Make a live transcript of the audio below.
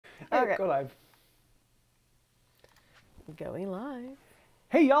Okay. Go live. Going live.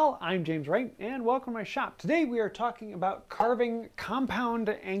 Hey y'all, I'm James Wright and welcome to my shop. Today we are talking about carving compound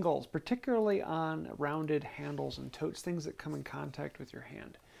angles, particularly on rounded handles and totes, things that come in contact with your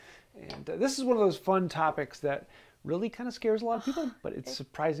hand. And this is one of those fun topics that really kind of scares a lot of people, but it's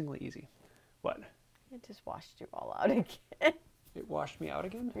surprisingly easy. What? It just washed you all out again. It washed me out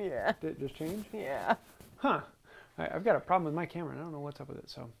again? Yeah. Did it just change? Yeah. Huh. I've got a problem with my camera and I don't know what's up with it,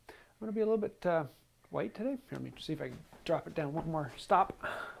 so I'm going to be a little bit white today. Here, let me see if I can drop it down one more stop.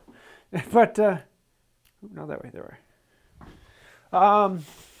 But, not that way, there way.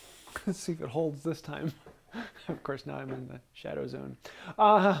 Let's see if it holds this time. Of course, now I'm in the shadow zone.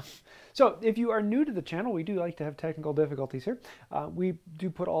 So if you are new to the channel, we do like to have technical difficulties here. We do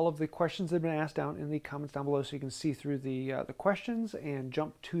put all of the questions that have been asked down in the comments down below so you can see through the questions and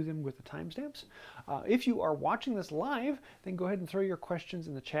jump to them with the timestamps. If you are watching this live, then go ahead and throw your questions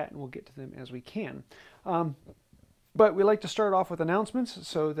in the chat and we'll get to them as we can. But we like to start off with announcements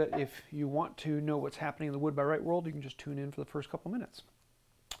so that if you want to know what's happening in the Wood by Right world, you can just tune in for the first couple minutes.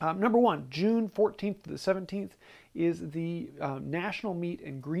 Number one, June 14th to the 17th is the national meet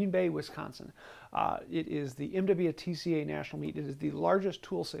in Green Bay, Wisconsin. It is the MWTCA national meet. It is the largest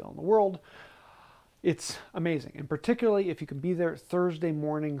tool sale in the world. It's amazing, and particularly if you can be there Thursday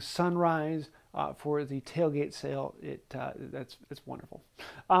morning sunrise for the tailgate sale, it's wonderful.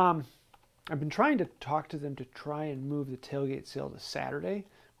 I've been trying to talk to them to try and move the tailgate sale to Saturday,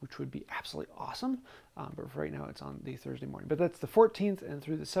 which would be absolutely awesome. But for right now, it's on the Thursday morning. But that's the 14th and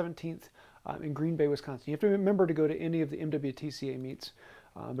through the 17th in Green Bay, Wisconsin. You have to remember to go to any of the MWTCA meets,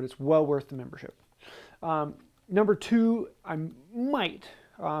 but it's well worth the membership. Number two, I might,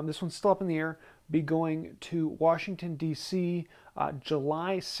 this one's still up in the air, be going to Washington, D.C.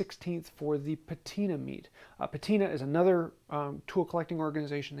 July 16th for the Patina meet. Patina is another tool collecting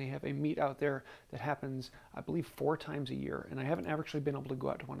organization. They have a meet out there that happens, I believe, 4 times a year, and I haven't actually been able to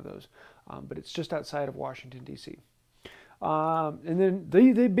go out to one of those, but it's just outside of Washington, D.C. And then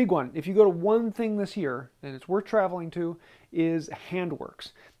the big one, if you go to one thing this year, and it's worth traveling to, is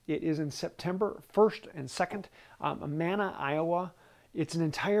Handworks. It is in September 1st and 2nd, Amana, Iowa. It's an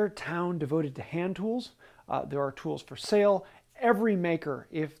entire town devoted to hand tools. There are tools for sale. Every maker,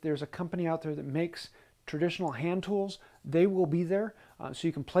 if there's a company out there that makes traditional hand tools, they will be there. So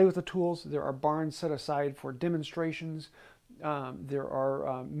you can play with the tools. There are barns set aside for demonstrations. There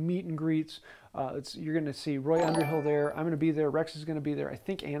are meet and greets. You're going to see Roy Underhill there. I'm going to be there. Rex is going to be there. I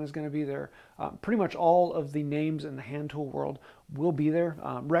think Anna's going to be there. Pretty much all of the names in the hand tool world will be there.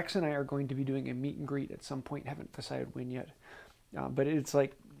 Rex and I are going to be doing a meet and greet at some point. Haven't decided when yet. But it's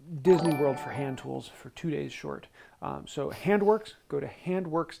like Disney World for hand tools for 2 days short. So Handworks, go to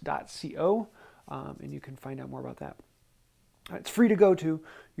handworks.co and you can find out more about that. It's free to go to.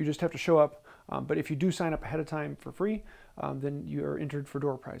 You just have to show up. But if you do sign up ahead of time for free, then you are entered for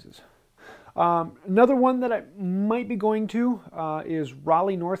door prizes. Another one that I might be going to is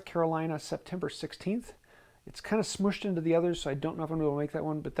Raleigh, North Carolina, September 16th. It's kind of smushed into the others, so I don't know if I'm going to make that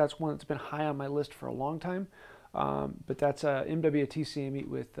one, but that's one that's been high on my list for a long time. But that's a MWTCA meet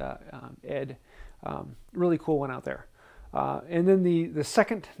with Ed. Really cool one out there. And then the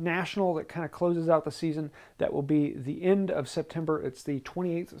second national that kind of closes out the season, that will be the end of September. It's the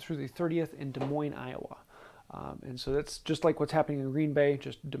 28th through the 30th in Des Moines, Iowa. And so that's just like what's happening in Green Bay,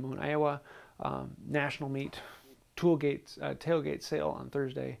 just Des Moines, Iowa. National meet, tailgate sale on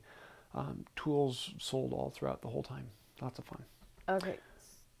Thursday. Tools sold all throughout the whole time. Lots of fun. Okay.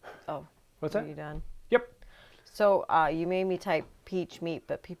 Oh. What's are that? You done? Yep. So you made me type peach meat,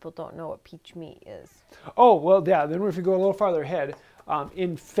 but people don't know what peach meat is. Oh, well, yeah. Then if you go a little farther ahead,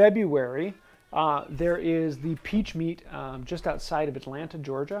 in February, there is the peach meat just outside of Atlanta,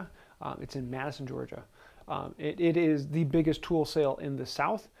 Georgia. It's in Madison, Georgia. It is the biggest tool sale in the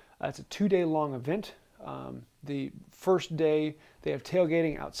South. It's a 2-day-long event. The first day, they have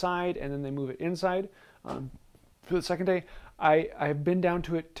tailgating outside, and then they move it inside. For the second day, I've been down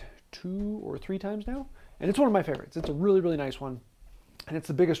to it 2 or 3 times now. And it's one of my favorites. It's a really, really nice one. And it's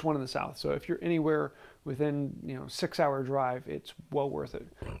the biggest one in the South. So if you're anywhere within, 6-hour drive, it's well worth it.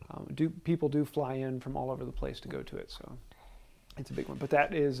 People do fly in from all over the place to go to it. So it's a big one. But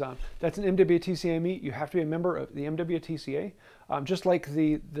that's an MWTCA meet. You have to be a member of the MWTCA. Just like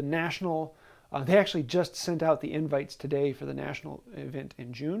the national, they actually just sent out the invites today for the national event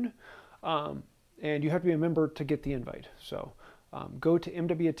in June. And you have to be a member to get the invite. So go to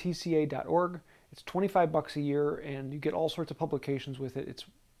mwtca.org. It's $25 a year, and you get all sorts of publications with it. It's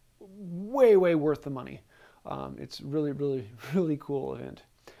way, way worth the money. It's really, really, really cool event.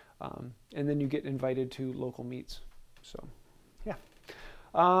 And then you get invited to local meets. So, yeah.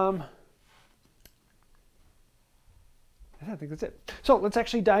 I think that's it. So let's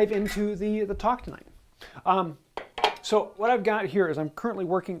actually dive into the talk tonight. So what I've got here is I'm currently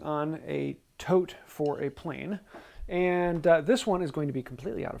working on a tote for a plane, and this one is going to be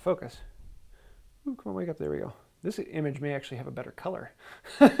completely out of focus. Ooh, come on, wake up, there we go. This image may actually have a better color.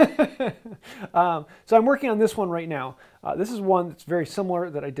 So I'm working on this one right now. This is one that's very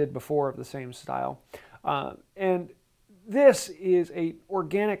similar that I did before of the same style. And this is a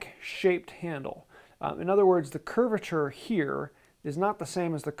organic shaped handle. In other words, the curvature here is not the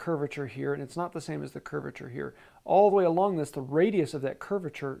same as the curvature here, and it's not the same as the curvature here. All the way along this, the radius of that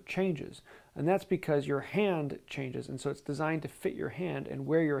curvature changes. And that's because your hand changes, and so it's designed to fit your hand, and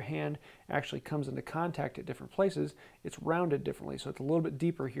where your hand actually comes into contact at different places, it's rounded differently. So it's a little bit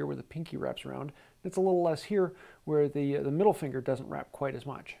deeper here where the pinky wraps around. It's a little less here where the middle finger doesn't wrap quite as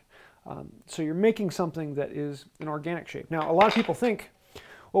much. So you're making something that is an organic shape. Now, a lot of people think,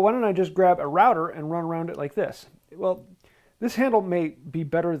 well, why don't I just grab a router and run around it like this? Well, this handle may be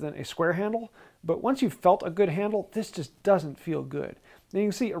better than a square handle, but once you've felt a good handle, this just doesn't feel good. And you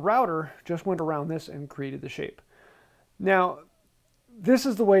can see a router just went around this and created the shape. Now, this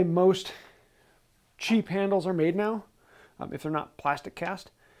is the way most cheap handles are made now, if they're not plastic cast.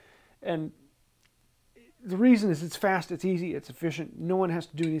 And the reason is it's fast, it's easy, it's efficient. No one has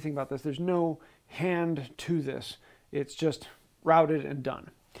to do anything about this. There's no hand to this. It's just routed and done.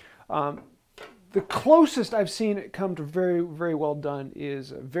 The closest I've seen it come to very, very well done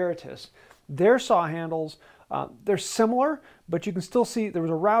is Veritas. Their saw handles, they're similar, but you can still see there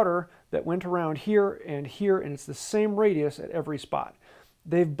was a router that went around here, and it's the same radius at every spot.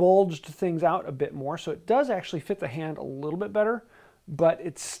 They've bulged things out a bit more, so it does actually fit the hand a little bit better, but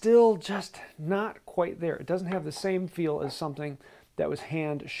it's still just not quite there. It doesn't have the same feel as something that was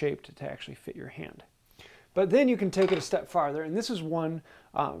hand-shaped to actually fit your hand. But then you can take it a step farther, and this is one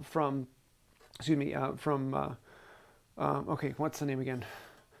okay, what's the name again?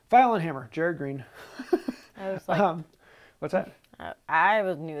 File and Hammer, Jared Green. I was like, what's that? I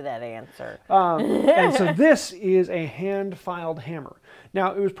knew that answer. And so this is a hand-filed hammer.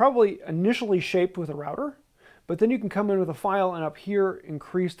 Now, it was probably initially shaped with a router, but then you can come in with a file and up here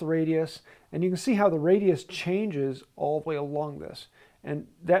increase the radius, and you can see how the radius changes all the way along this. And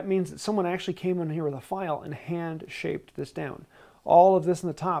that means that someone actually came in here with a file and hand-shaped this down. All of this in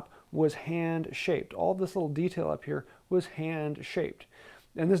the top was hand-shaped. All this little detail up here was hand-shaped.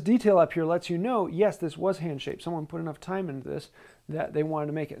 And this detail up here lets you know, yes, this was hand-shaped. Someone put enough time into this that they wanted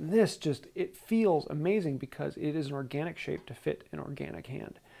to make it. And this just, it feels amazing because it is an organic shape to fit an organic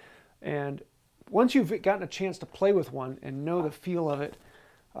hand. And once you've gotten a chance to play with one and know the feel of it,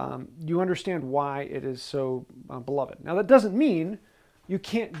 you understand why it is so beloved. Now, that doesn't mean you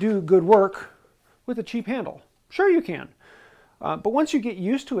can't do good work with a cheap handle. Sure you can. But once you get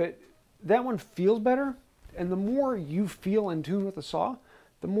used to it, that one feels better. And the more you feel in tune with the saw,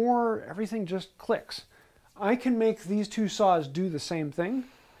 the more everything just clicks. I can make these two saws do the same thing,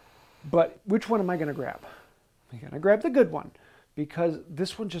 but which one am I going to grab? I'm going to grab the good one because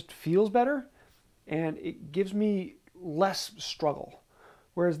this one just feels better and it gives me less struggle.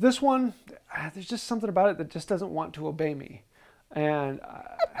 Whereas this one, there's just something about it that just doesn't want to obey me. And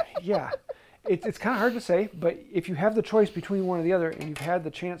yeah, it's kind of hard to say, but if you have the choice between one or the other and you've had the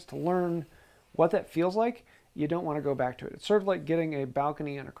chance to learn what that feels like, you don't want to go back to it. It's sort of like getting a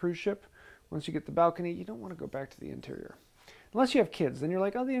balcony on a cruise ship. Once you get the balcony, you don't want to go back to the interior. Unless you have kids, then you're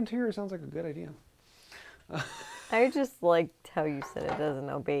like, oh, the interior sounds like a good idea. I just liked how you said it doesn't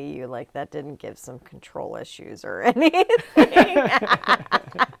obey you, like that didn't give some control issues or anything.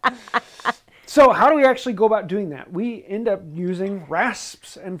 So how do we actually go about doing that? We end up using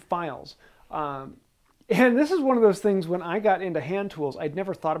rasps and files. And this is one of those things when I got into hand tools, I'd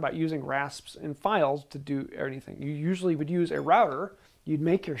never thought about using rasps and files to do anything. You usually would use a router, you'd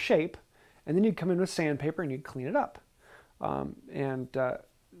make your shape, and then you'd come in with sandpaper and you'd clean it up.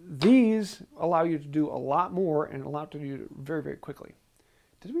 These allow you to do a lot more and allow you to do it very, very quickly.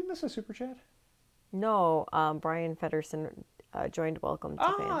 Did we miss a super chat? No, Brian Feddersen joined Welcome to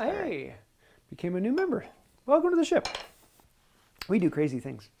Fanfare. Hey, became a new member. Welcome to the ship. We do crazy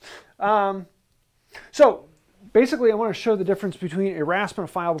things. So basically I want to show the difference between a rasp and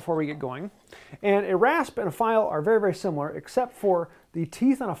a file before we get going. And a rasp and a file are very, very similar, except for the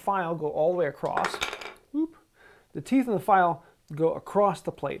teeth on a file go all the way across. Whoop. The teeth on the file go across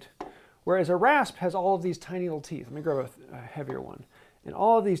the plate, whereas a rasp has all of these tiny little teeth. Let me grab a heavier one. And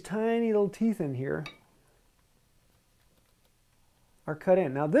all of these tiny little teeth in here are cut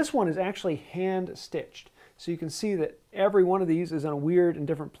in. Now this one is actually hand stitched. So you can see that every one of these is in a weird and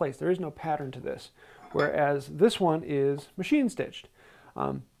different place. There is no pattern to this, whereas this one is machine stitched.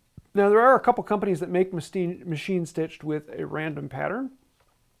 Now there are a couple companies that make machine stitched with a random pattern,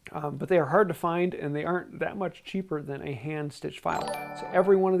 but they are hard to find and they aren't that much cheaper than a hand stitched file. So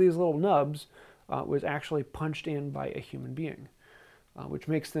every one of these little nubs was actually punched in by a human being, which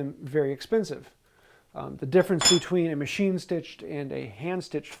makes them very expensive. The difference between a machine stitched and a hand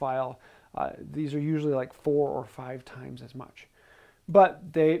stitched file, these are usually like 4 or 5 times as much.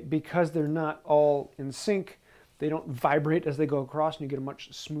 But because they're not all in sync, they don't vibrate as they go across and you get a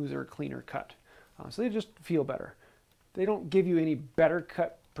much smoother, cleaner cut. So they just feel better. They don't give you any better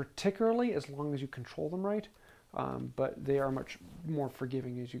cut particularly as long as you control them right, but they are much more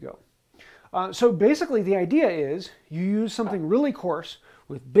forgiving as you go. So basically the idea is you use something really coarse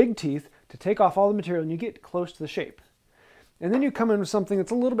with big teeth to take off all the material and you get close to the shape. And then you come in with something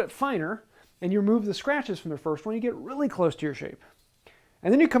that's a little bit finer and you remove the scratches from the first one, you get really close to your shape.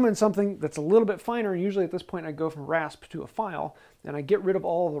 And then you come in something that's a little bit finer, and usually at this point I go from rasp to a file, and I get rid of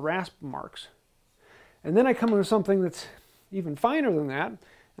all of the rasp marks. And then I come in with something that's even finer than that,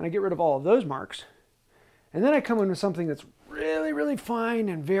 and I get rid of all of those marks. And then I come in with something that's really, really fine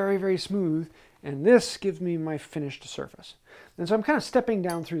and very, very smooth, and this gives me my finished surface. And so I'm kind of stepping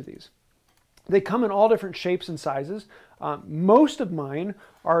down through these. They come in all different shapes and sizes. Most of mine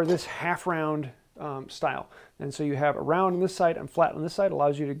are this half round style. And so you have a round on this side and flat on this side,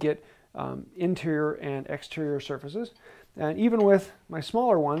 allows you to get interior and exterior surfaces. And even with my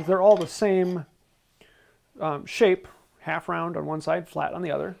smaller ones, they're all the same shape, half round on one side, flat on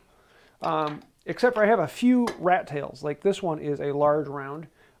the other. Except for I have a few rat tails, like this one is a large round.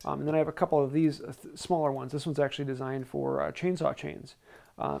 And then I have a couple of these smaller ones. This one's actually designed for chainsaw chains.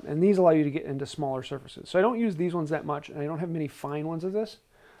 And these allow you to get into smaller surfaces. So I don't use these ones that much, and I don't have many fine ones of this.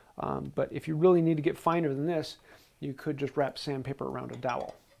 But if you really need to get finer than this, you could just wrap sandpaper around a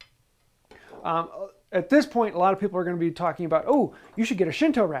dowel. At this point, a lot of people are going to be talking about, oh, you should get a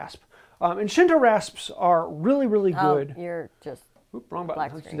Shinto rasp. And Shinto rasps are really, really good. Oh, you're just... Oop, wrong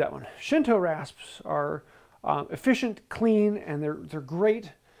button. Let's do that one. Shinto rasps are efficient, clean, and they're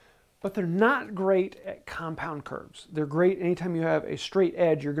great, but they're not great at compound curves. They're great anytime you have a straight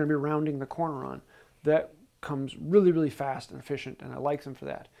edge you're going to be rounding the corner on. That comes really, really fast and efficient, and I like them for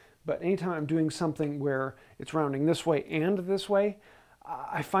that. But anytime I'm doing something where it's rounding this way and this way,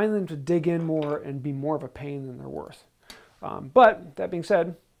 I find them to dig in more and be more of a pain than they're worth. But that being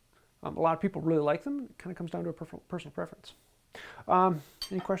said, a lot of people really like them. It kind of comes down to a personal preference.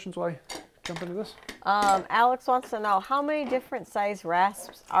 Any questions while I jump into this? Alex wants to know, how many different size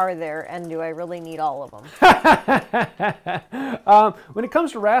rasps are there, and do I really need all of them? When it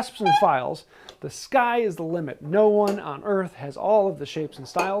comes to rasps and files, the sky is the limit. No one on earth has all of the shapes and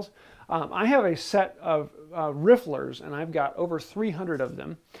styles. I have a set of rifflers, and I've got over 300 of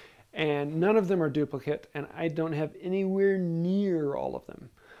them, and none of them are duplicate, and I don't have anywhere near all of them.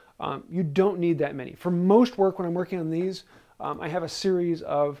 You don't need that many. For most work, when I'm working on these, I have a series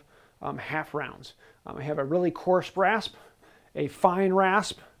of half rounds. I have a really coarse rasp, a fine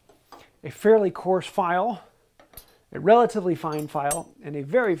rasp, a fairly coarse file, a relatively fine file, and a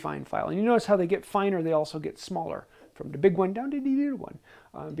very fine file. And you notice how they get finer, they also get smaller, from the big one down to the little one,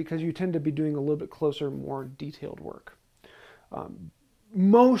 because you tend to be doing a little bit closer, more detailed work.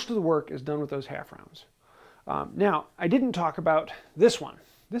 Most of the work is done with those half rounds. Now, I didn't talk about this one.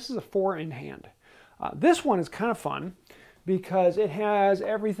 This is a 4-in-hand. This one is kind of fun because it has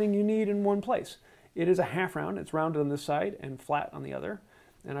everything you need in one place. It is a half round. It's rounded on this side and flat on the other.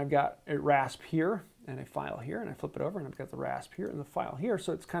 And I've got a rasp here and a file here, and I flip it over and I've got the rasp here and the file here.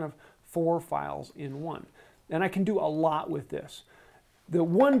 So it's kind of 4 files in one. And I can do a lot with this. The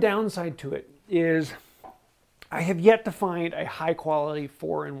one downside to it is I have yet to find a high quality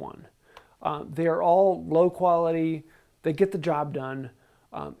 4-in-1. They are all low quality. They get the job done.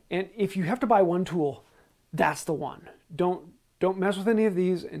 And if you have to buy one tool, that's the one. Don't mess with any of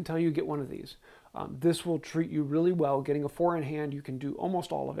these until you get one of these. This will treat you really well. Getting a 4-in-hand, you can do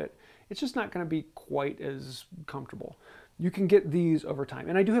almost all of it. It's just not going to be quite as comfortable. You can get these over time.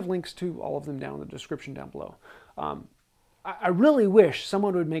 And I do have links to all of them down in the description down below. I really wish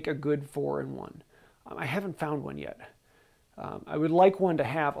someone would make a good 4-in-1. I haven't found one yet. I would like one to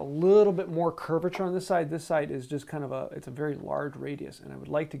have a little bit more curvature on this side. This side is just kind of it's a very large radius, and I would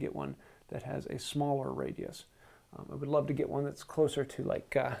like to get one that has a smaller radius. I would love to get one that's closer to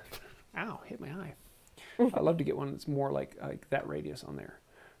like, ow, hit my eye. I'd love to get one that's more like that radius on there.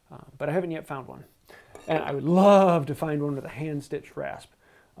 But I haven't yet found one. And I would love to find one with a hand-stitched rasp,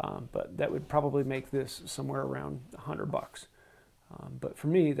 but that would probably make this somewhere around $100 bucks. But for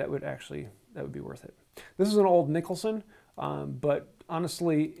me, that would be worth it. This is an old Nicholson, but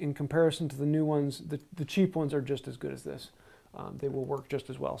honestly, in comparison to the new ones, the cheap ones are just as good as this. they will work just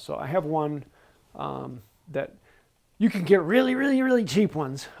as well. So I have one that you can get really cheap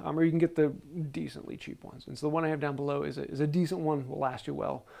ones, or you can get the decently cheap ones. And so the one I have down below is a decent one, will last you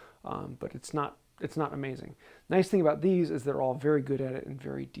well, but it's not amazing. Nice thing about these is they're all very good at it and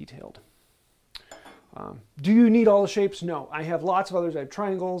very detailed. Do you need all the shapes? No. I have lots of others. I have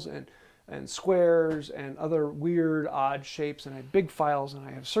triangles and squares and other weird, odd shapes, and I have big files, and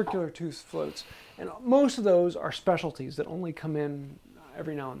I have circular tooth floats. And most of those are specialties that only come in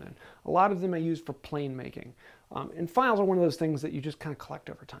every now and then. A lot of them I use for plane making. And files are one of those things that you just kind of collect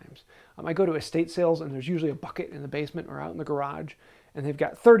over time. I go to estate sales, and there's usually a bucket in the basement or out in the garage, and they've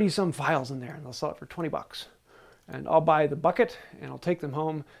got 30-some files in there, and they'll sell it for 20 bucks. And I'll buy the bucket, and I'll take them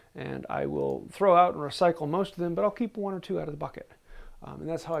home, and I will throw out and recycle most of them, but I'll keep one or two out of the bucket. And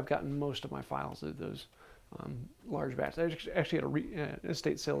that's how I've gotten most of my files, those large batches. I actually had an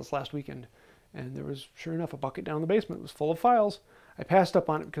estate sale this last weekend, and there was, sure enough, a bucket down in the basement. It was full of files. I passed up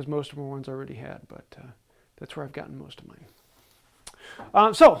on it because most of them were ones I already had, but that's where I've gotten most of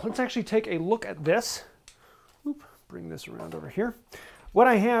mine. So let's actually take a look at this. Oop, bring this around over here. What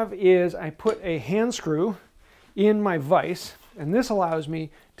I have is I put a hand screw in my vise, and this allows me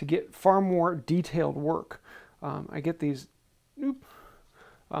to get far more detailed work. I get these,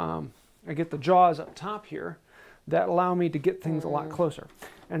 I get the jaws up top here that allow me to get things a lot closer.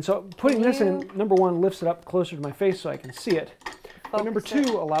 And so putting this in, number one, lifts it up closer to my face so I can see it. But number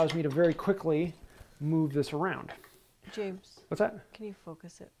two, allows me to very quickly move this around. James. What's that? Can you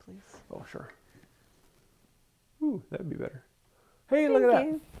focus it, please? Oh, sure. Ooh, that would be better. Hey, look at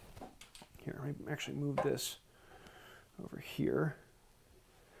that. Here, let me actually move this over here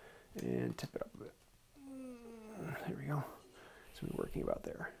and tip it up a bit. There we go. It's been working about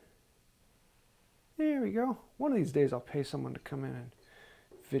there. There we go. One of these days I'll pay someone to come in and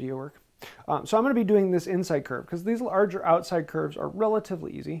video work. So I'm going to be doing this inside curve because these larger outside curves are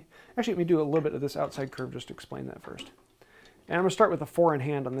relatively easy. Actually, let me do a little bit of this outside curve just to explain that first. And I'm going to start with a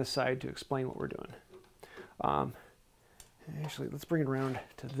 4-in-hand on this side to explain what we're doing. Actually, let's bring it around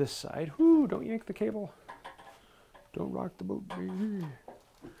to this side. Whoo, don't yank the cable. Don't rock the boat, baby.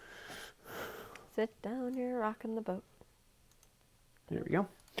 Sit down, you're rocking the boat. There we go.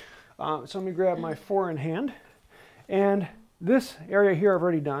 So I'm going to grab my 4-in-hand. And this area here I've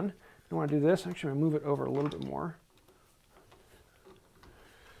already done. I want to do this. Actually, I'm going to move it over a little bit more.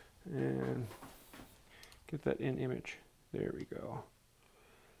 And get that in image. There we go.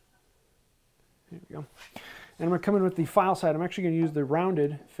 There we go. And I'm going to come in with the file side. I'm actually going to use the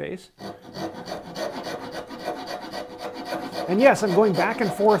rounded face. And yes, I'm going back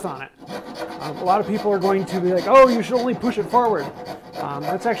and forth on it. A lot of people are going to be like, oh, you should only push it forward.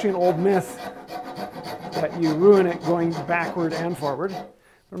 That's actually an old myth that you ruin it going backward and forward.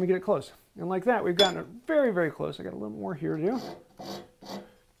 Let me get it close. And like that, we've gotten it very close. I got a little more here to do.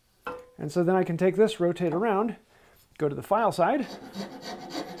 And so then I can take this, rotate around, go to the file side,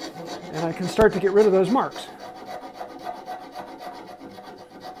 and I can start to get rid of those marks.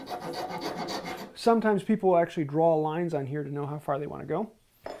 Sometimes people will actually draw lines on here to know how far they want to go.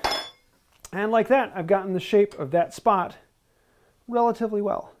 And like that, I've gotten the shape of that spot relatively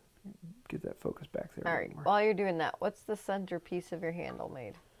well. Get that focus back there. All right, while you're doing that, what's the centerpiece of your handle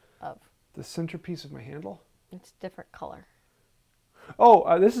made of? The centerpiece of my handle? It's a different color.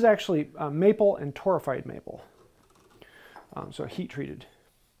 Oh, this is actually maple and torrefied maple. So heat treated.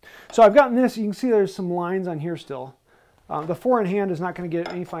 So I've gotten this. You can see there's some lines on here still. The 4-in-hand is not going to get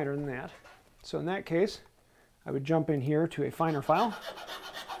any finer than that. So in that case, I would jump in here to a finer file.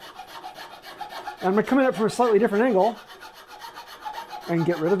 And I'm going to come in up from a slightly different angle and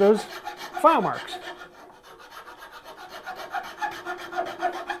get rid of those file marks.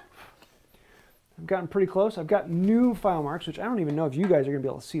 I've gotten pretty close. I've got new file marks, which I don't even know if you guys are going to be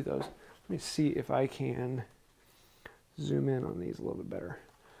able to see those. Let me see if I can zoom in on these a little bit better.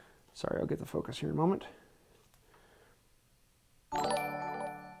 Sorry, I'll get the focus here in a moment.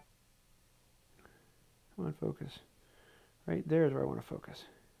 Come on, focus. Right there is where I want to focus.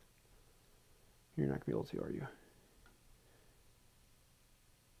 You're not going to be able to, are you?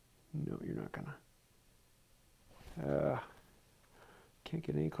 No, you're not gonna. Can't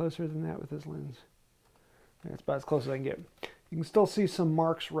get any closer than that with this lens. That's about as close as I can get. You can still see some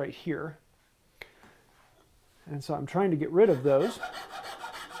marks right here. And so I'm trying to get rid of those.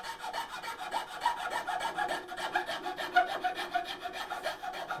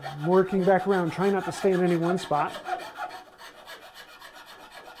 I'm working back around, trying not to stay in any one spot.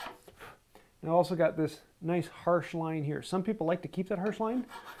 And I also got this nice harsh line here. Some people like to keep that harsh line.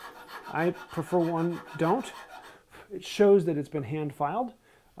 I prefer one don't. It shows that it's been hand filed,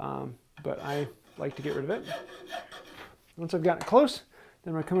 but I like to get rid of it. Once I've gotten it close,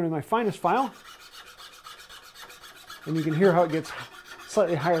 then I'm going to come into my finest file. And you can hear how it gets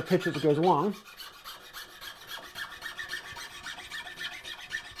slightly higher pitch as it goes along.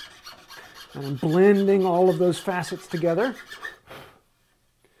 And I'm blending all of those facets together,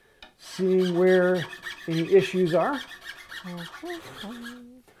 seeing where any issues are.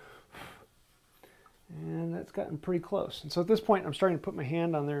 And that's gotten pretty close. And so at this point, I'm starting to put my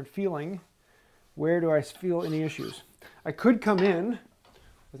hand on there and feeling, where do I feel any issues? I could come in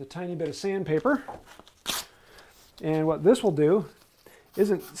with a tiny bit of sandpaper, and what this will do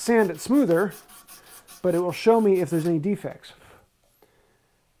isn't sand it smoother, but it will show me if there's any defects.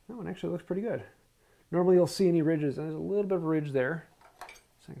 That one actually looks pretty good. Normally you'll see any ridges, and there's a little bit of a ridge there.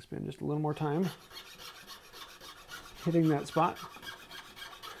 So I can spend just a little more time hitting that spot.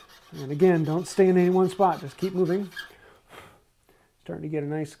 And again, don't stay in any one spot, just keep moving. Starting to get a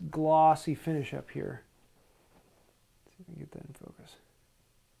nice glossy finish up here. Let's see if I can get that in focus.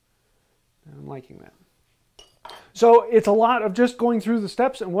 I'm liking that. So it's a lot of just going through the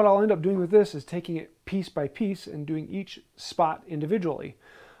steps, and what I'll end up doing with this is taking it piece by piece and doing each spot individually.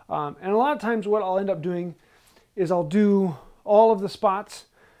 And a lot of times what I'll end up doing is I'll do all of the spots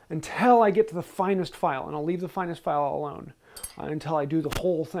until I get to the finest file, and I'll leave the finest file alone until I do the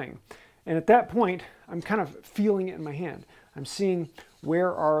whole thing. And at that point, I'm kind of feeling it in my hand. I'm seeing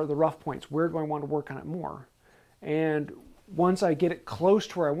where are the rough points, where do I want to work on it more. And once I get it close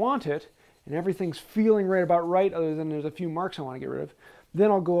to where I want it, and everything's feeling right about right, other than there's a few marks I want to get rid of,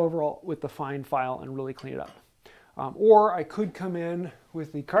 then I'll go over all with the fine file and really clean it up. Or I could come in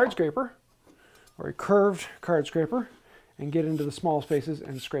with the card scraper, or a curved card scraper, and get into the small spaces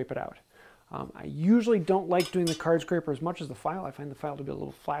and scrape it out. I usually don't like doing the card scraper as much as the file. I find the file to be a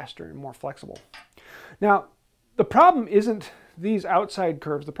little faster and more flexible. Now, the problem isn't these outside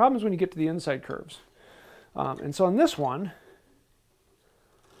curves. The problem is when you get to the inside curves. And so on this one,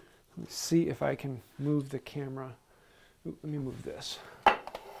 let me see if I can move the camera. Ooh, let me move this, because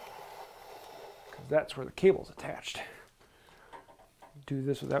that's where the cable's attached. Do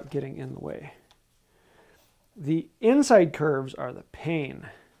this without getting in the way. The inside curves are the pain.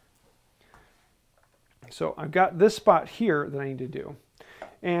 So I've got this spot here that I need to do.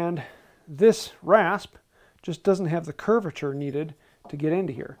 And this rasp just doesn't have the curvature needed to get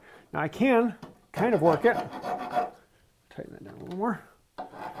into here. Now I can kind of work it. Tighten that down a little more.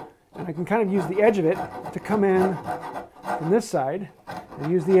 And I can kind of use the edge of it to come in from this side,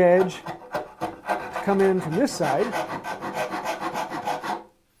 and use the edge to come in from this side.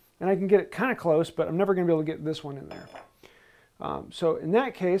 And I can get it kind of close, but I'm never going to be able to get this one in there. So in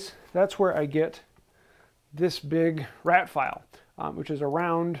that case, that's where I get this big rat file, which is a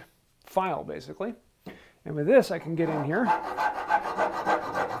round file basically. And with this, I can get in here.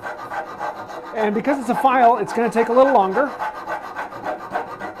 And because it's a file, it's going to take a little longer.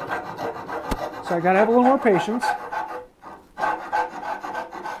 So I got to have a little more patience.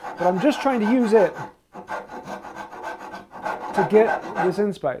 But I'm just trying to use it to get this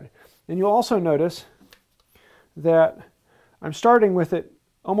inside. And you'll also notice that I'm starting with it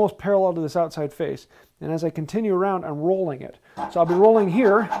almost parallel to this outside face. And as I continue around, I'm rolling it. So I'll be rolling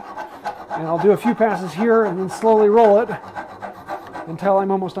here, and I'll do a few passes here, and then slowly roll it until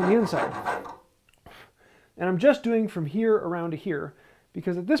I'm almost on the inside. And I'm just doing from here around to here,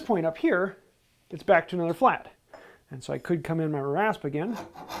 because at this point up here, it's back to another flat. And so I could come in my rasp again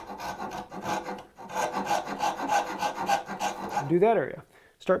and do that area.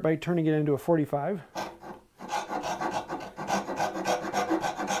 Start by turning it into a 45.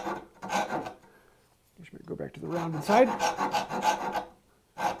 Go back to the rounded side.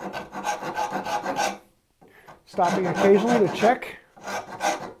 Stopping occasionally to check.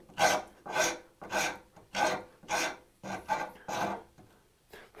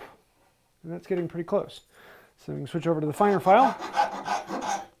 And that's getting pretty close. So we can switch over to the finer file.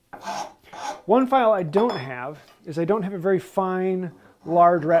 One file I don't have is I don't have a very fine,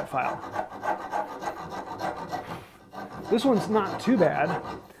 large rat file. This one's not too bad,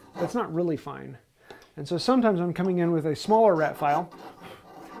 but it's not really fine. And so sometimes I'm coming in with a smaller rat file,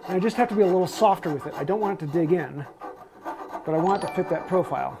 and I just have to be a little softer with it. I don't want it to dig in, but I want it to fit that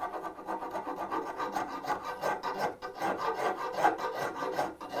profile.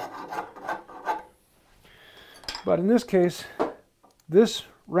 But in this case, this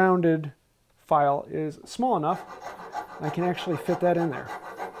rounded file is small enough I can actually fit that in there.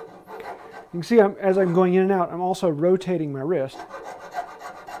 You can see as I'm going in and out, I'm also rotating my wrist.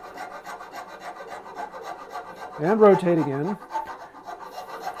 And rotate again.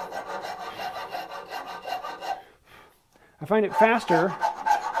 I find it faster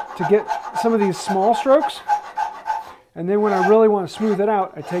to get some of these small strokes And then when I really want to smooth it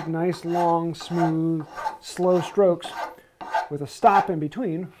out, I take nice, long, smooth, slow strokes with a stop in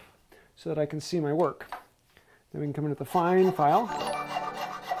between so that I can see my work. Then we can come into the fine file.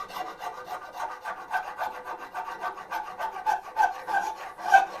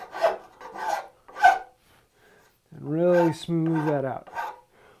 And really smooth that out.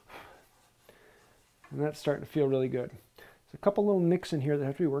 And that's starting to feel really good. There's a couple little nicks in here that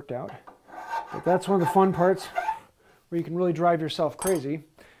have to be worked out. But that's one of the fun parts where you can really drive yourself crazy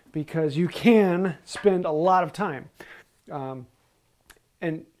because you can spend a lot of time.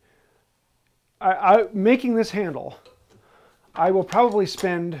 And making this handle, I will probably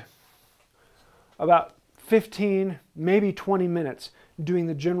spend about 15, maybe 20 minutes doing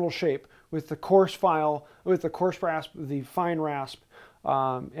the general shape with the coarse file, with the coarse rasp, the fine rasp,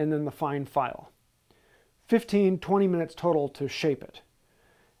 and then the fine file. 15, 20 minutes total to shape it.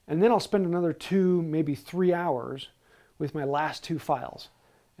 And then I'll spend another 2, maybe 3 hours with my last 2 files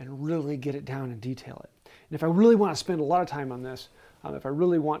and really get it down and detail it. And if I really want to spend a lot of time on this, if I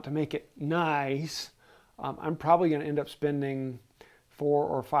really want to make it nice, I'm probably going to end up spending 4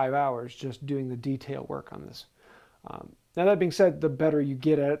 or 5 hours just doing the detail work on this. Now that being said, the better you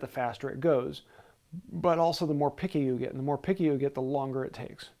get at it, the faster it goes. But also the more picky you get, and the more picky you get, the longer it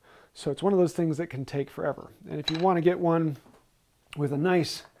takes. So it's one of those things that can take forever. And if you want to get one with a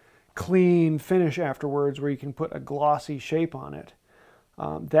nice, clean finish afterwards where you can put a glossy shape on it,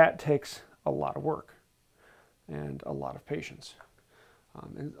 that takes a lot of work and a lot of patience.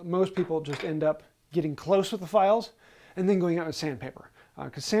 And most people just end up getting close with the files and then going out with sandpaper.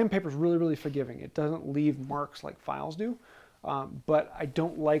 Because sandpaper is really, really forgiving. It doesn't leave marks like files do, but I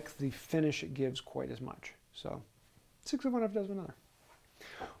don't like the finish it gives quite as much. So 6 of one, half dozen of another.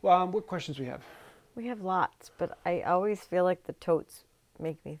 Well, what questions we have? We have lots, but I always feel like the totes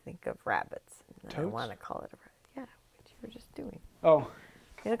make me think of rabbits. And I want to call it a rabbit. Yeah, what you were just doing. Oh.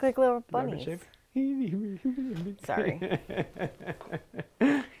 They look like little bunnies. Sorry.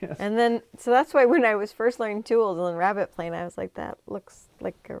 Yes. And then, so that's why when I was first learning tools and rabbit plane, I was like, that looks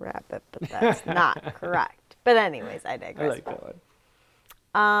like a rabbit, but that's not correct. But anyways, I digress. I like that one.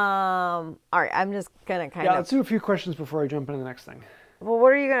 All right, I'm just going to let's do a few questions before I jump into the next thing. Well,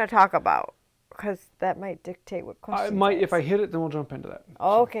 what are you going to talk about? Because that might dictate what questions. I might, if I hit it, then we'll jump into that.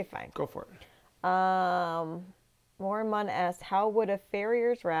 Oh, okay, fine. Go for it. Munn asked, how would a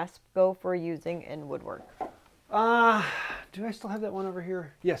Farriers Rasp go for using in woodwork? Do I still have that one over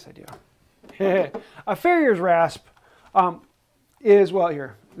here? Yes, I do. A Farriers Rasp is, well,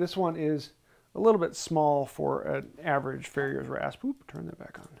 here, this one is a little bit small for an average Farriers Rasp. Oop, turn that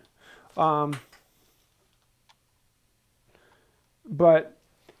back on. But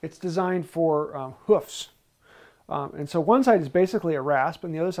it's designed for hoofs. And so one side is basically a rasp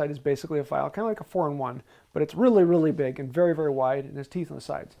and the other side is basically a file, kind of like a 4-in-1, but it's really, really big and very, very wide and has teeth on the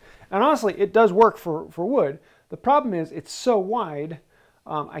sides. And honestly, it does work for wood. The problem is it's so wide,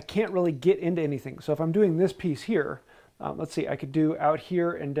 I can't really get into anything. So if I'm doing this piece here, let's see, I could do out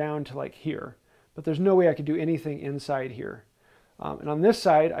here and down to like here, but there's no way I could do anything inside here. And on this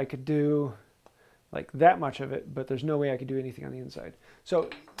side, I could do like that much of it, but there's no way I could do anything on the inside. So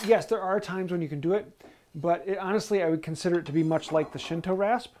yes, there are times when you can do it, but honestly, I would consider it to be much like the Shinto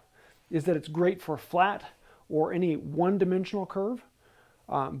rasp, is that it's great for flat or any one-dimensional curve,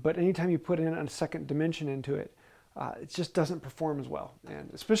 but anytime you put in a second dimension into it, it just doesn't perform as well. And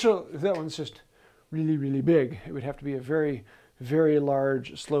especially if that one's just really, really big, it would have to be a very, very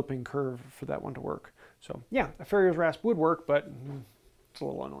large sloping curve for that one to work. So yeah, a Farriers Rasp would work, but it's a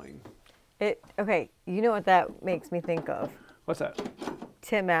little annoying. Okay, you know what that makes me think of? What's that?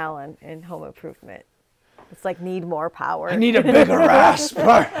 Tim Allen in Home Improvement. It's like, need more power. I need a bigger rasp.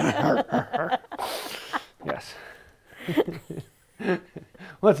 Yes.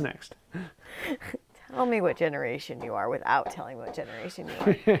 What's next? Tell me what generation you are without telling what generation you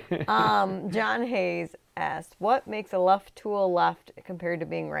are. John Hayes asked, what makes a left tool left compared to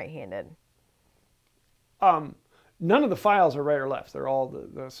being right-handed? None of the files are right or left. They're all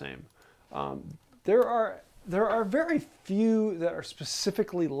the same. There are very few that are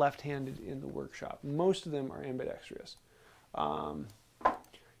specifically left-handed in the workshop. Most of them are ambidextrous. You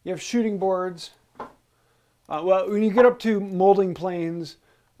have shooting boards. Well, when you get up to molding planes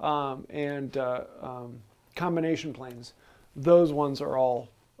and combination planes, those ones are all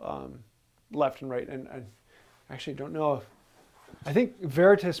left and right. And I actually don't know if, I think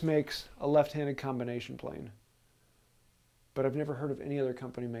Veritas makes a left-handed combination plane, but I've never heard of any other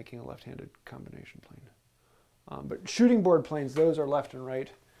company making a left-handed combination plane. But shooting board planes, those are left and right.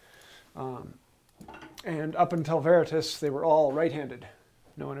 And up until Veritas, they were all right-handed.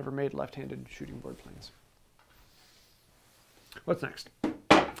 No one ever made left-handed shooting board planes. What's next?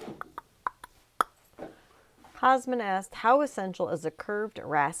 Cosmin asked, how essential is a curved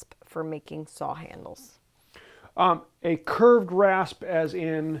rasp for making saw handles? A curved rasp, as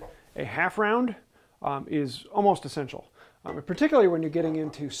in a half round, is almost essential. Particularly when you're getting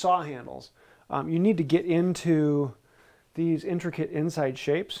into saw handles. You need to get into these intricate inside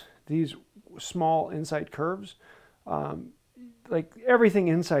shapes, these small inside curves. Like everything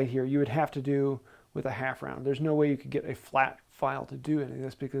inside here you would have to do with a half round. There's no way you could get a flat file to do any of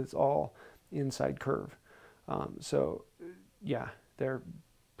this because it's all inside curve. So yeah, they're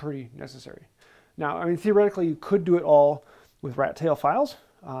pretty necessary. Now, I mean, theoretically you could do it all with rat tail files.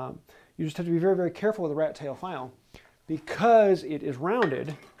 You just have to be very, very careful with a rat tail file. Because it is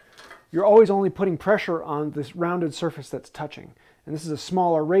rounded, you're always only putting pressure on this rounded surface that's touching. And this is a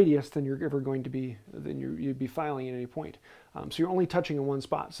smaller radius than you're ever going to be, you'd be filing at any point. So you're only touching in one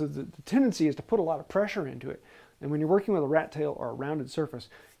spot. So the tendency is to put a lot of pressure into it. And when you're working with a rat tail or a rounded surface,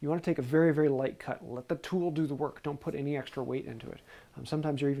 you want to take a very, very light cut. Let the tool do the work. Don't put any extra weight into it.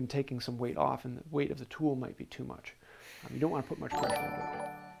 Sometimes you're even taking some weight off, and the weight of the tool might be too much. You don't want to put much pressure into it.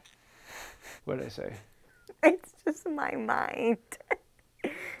 What did I say? It's just my mind.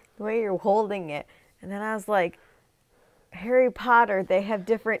 The way you're holding it. And then I was like, Harry Potter, they have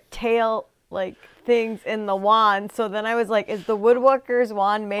different tail like things in the wand. So then I was like, is the woodworker's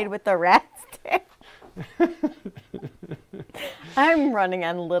wand made with the rat's tail? I'm running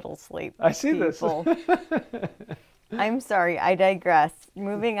on little sleep. I see people. this. I'm sorry, I digress.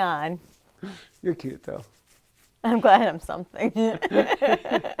 Moving on. You're cute though. I'm glad I'm something.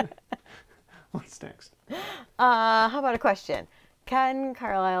 What's next? How about a question? Ken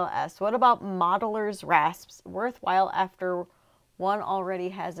Carlile asks, what about modeler's rasps? Worthwhile after one already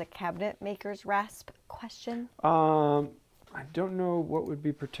has a cabinet maker's rasp? Question. I don't know what would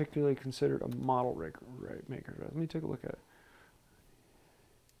be particularly considered a model maker's rasp. Let me take a look at it.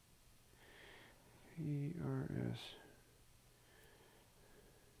 PRS.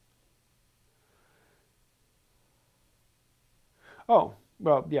 Oh,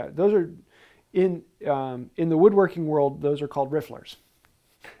 well, yeah, those are in the woodworking world. Those are called rifflers.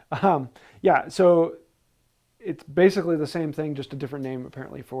 Yeah, so it's basically the same thing, just a different name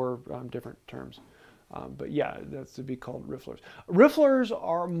apparently for different terms. But yeah, that's to be called rifflers. Rifflers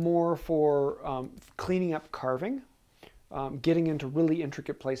are more for cleaning up carving, getting into really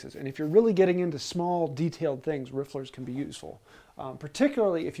intricate places. And if you're really getting into small, detailed things, rifflers can be useful.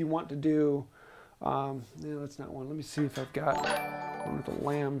 Particularly if you want to do, no, that's not one. Let me see if I've got one with the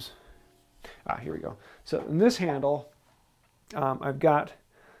lambs. Ah, here we go. So in this handle, I've got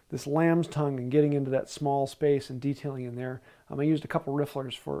this lamb's tongue and getting into that small space and detailing in there. I used a couple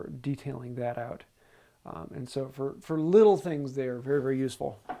rifflers for detailing that out. And so for little things, they're very, very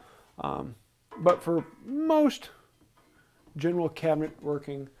useful. But for most general cabinet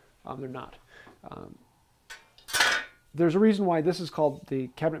working, they're not. There's a reason why this is called the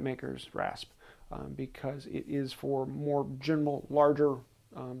cabinet maker's rasp, because it is for more general, larger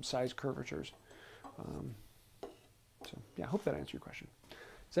size curvatures. So yeah, I hope that answered your question.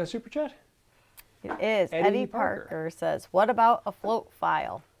 Is that a super chat? It is. Eddie Parker says, what about a float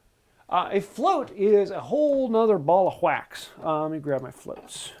file? A float is a whole nother ball of wax. Let me grab my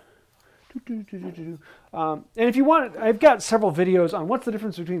floats. And if you want, I've got several videos on what's the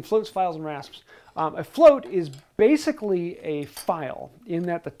difference between floats, files, and rasps. A float is basically a file in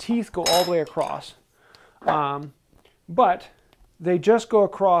that the teeth go all the way across, but they just go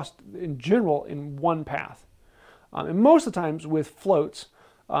across in general in one path. And most of the times with floats,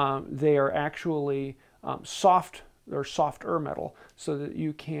 they are actually soft or softer metal, so that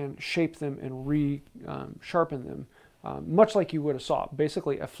you can shape them and sharpen them, much like you would a saw.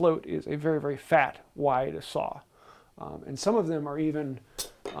 Basically, a float is a very, very fat, wide saw. And some of them are even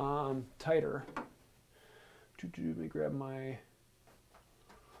tighter. Let me grab my,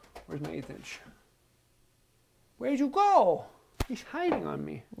 where's my 1/8 inch? Where'd you go? He's hiding on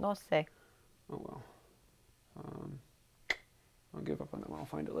me. No sé. Oh well. I'll give up on that one. I'll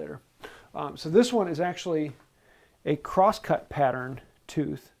find it later. So this one is actually a cross-cut pattern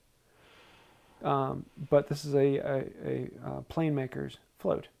tooth, but this is a plane maker's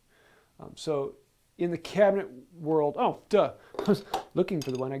float. So in the cabinet world, oh duh, I was looking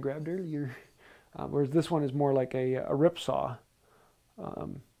for the one I grabbed earlier, whereas this one is more like a rip saw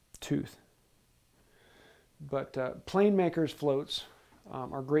tooth. But plane maker's floats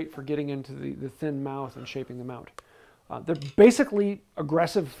are great for getting into the thin mouth and shaping them out. They're basically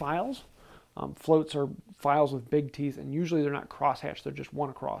aggressive files. Floats are files with big teeth, and usually they're not cross-hatched, they're just one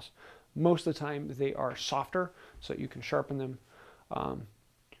across. Most of the time they are softer, so you can sharpen them.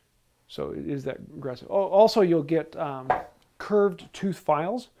 So it is that aggressive. Oh, also you'll get curved tooth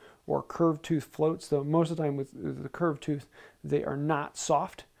files or curved tooth floats, though most of the time with the curved tooth, they are not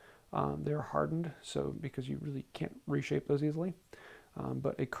soft. They're hardened, so because you really can't reshape those easily.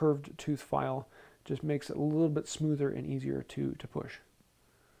 But a curved tooth file just makes it a little bit smoother and easier to push.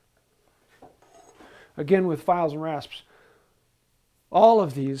 Again, with files and rasps, all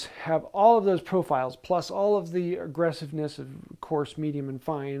of these have all of those profiles, plus all of the aggressiveness of coarse, medium, and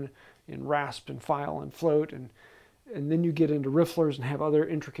fine in rasp and file and float, and then you get into rifflers and have other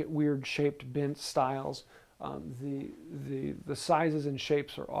intricate, weird shaped bent styles. The sizes and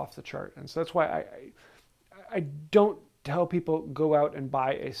shapes are off the chart, and so that's why I don't tell people go out and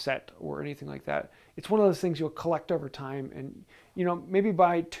buy a set or anything like that. It's one of those things you'll collect over time, and maybe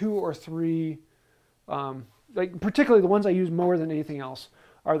buy 2 or 3. Like particularly the ones I use more than anything else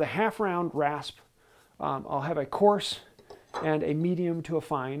are the half round rasp. I'll have a coarse and a medium to a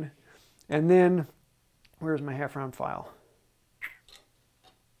fine, and then where's my half round file?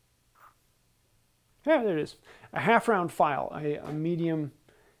 Yeah, there it is. A half round file, a medium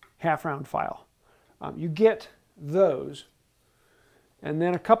half round file. You get those, and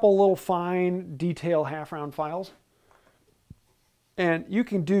then a couple little fine detail half round files, and you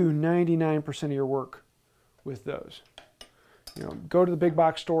can do 99% of your work with those. Go to the big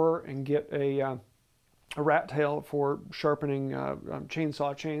box store and get a rat tail for sharpening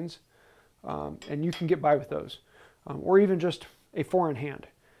chainsaw chains, and you can get by with those, or even just a 4-in-hand.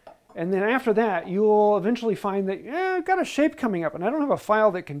 And then after that, you'll eventually find that, I've got a shape coming up, and I don't have a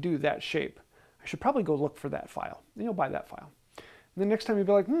file that can do that shape. I should probably go look for that file. Then you'll buy that file. And the next time you'll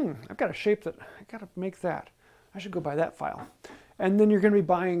be like, I've got a shape that I got to make that. I should go buy that file. And then you're going to be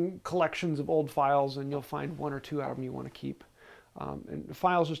buying collections of old files, and you'll find 1 or 2 out of them you want to keep. And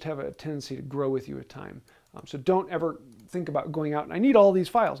files just have a tendency to grow with you with time. So don't ever think about going out and I need all these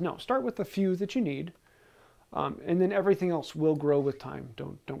files. No, start with the few that you need, and then everything else will grow with time.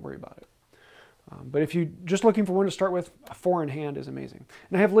 Don't worry about it. But if you're just looking for one to start with, a 4-in-hand is amazing.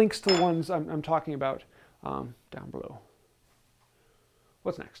 And I have links to the ones I'm talking about down below.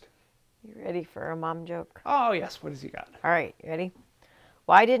 What's next? You ready for a mom joke? Oh yes, what has he got? All right, you ready?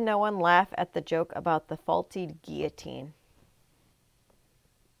 Why did no one laugh at the joke about the faulty guillotine?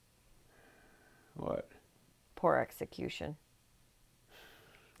 What? Poor execution.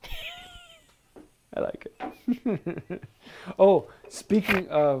 I like it. Oh, speaking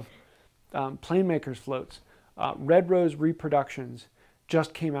of plane makers floats, Red Rose Reproductions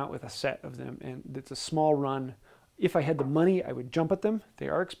just came out with a set of them, and it's a small run. If I had the money, I would jump at them. They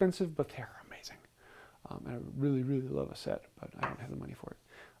are expensive, but they're amazing. And I really, really love a set, but I don't have the money for it.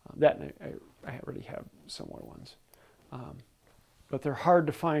 That and I already have similar ones. But they're hard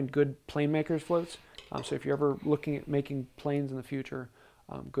to find good plane makers floats. So if you're ever looking at making planes in the future,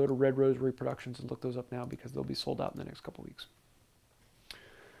 go to Red Rose Reproductions and look those up now, because they'll be sold out in the next couple weeks.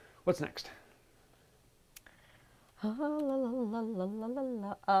 What's next? Brian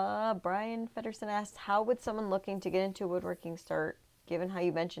Feddersen asked, how would someone looking to get into woodworking start, given how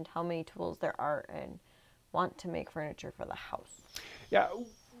you mentioned how many tools there are and want to make furniture for the house? Yeah,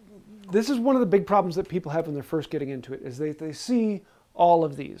 this is one of the big problems that people have when they're first getting into it, is they see all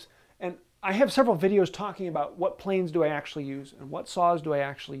of these. And I have several videos talking about what planes do I actually use, and what saws do I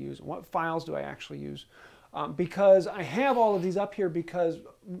actually use, and what files do I actually use. Because I have all of these up here because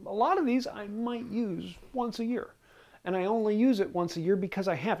a lot of these I might use once a year. And I only use it once a year because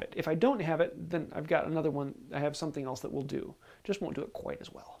I have it. If I don't have it, then I've got another one. I have something else that will do. Just won't do it quite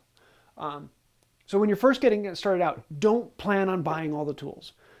as well. So when you're first getting started out, don't plan on buying all the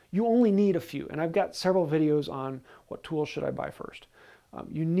tools. You only need a few. And I've got several videos on what tools should I buy first.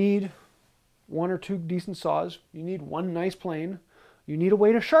 You need 1 or 2 decent saws. You need 1 nice plane. You need a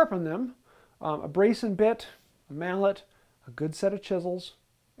way to sharpen them. A brace and bit, a mallet, a good set of chisels,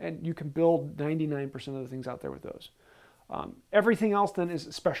 and you can build 99% of the things out there with those. Everything else then is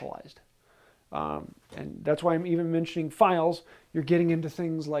specialized. And that's why I'm even mentioning files. You're getting into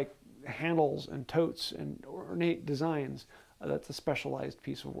things like handles and totes and ornate designs. That's a specialized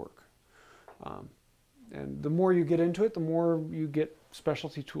piece of work. And the more you get into it, the more you get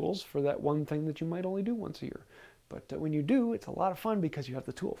specialty tools for that one thing that you might only do once a year. But when you do, it's a lot of fun because you have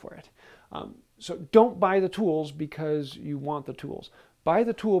the tool for it. So don't buy the tools because you want the tools. Buy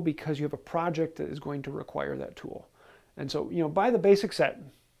the tool because you have a project that is going to require that tool. And so, buy the basic set: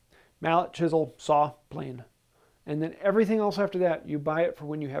 mallet, chisel, saw, plane. And then everything else after that, you buy it for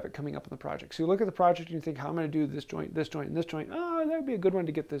when you have it coming up in the project. So you look at the project and you think, how am I going to do this joint, and this joint? Oh, that would be a good one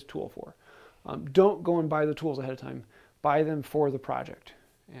to get this tool for. Don't go and buy the tools ahead of time. Buy them for the project,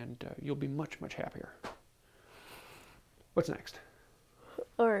 and you'll be much, much happier. What's next?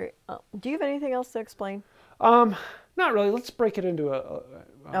 All right. Do you have anything else to explain? Not really. Let's break it into a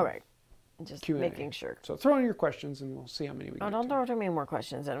All right. Just Q&A. making sure. So throw in your questions and we'll see how many we get. Don't throw too many more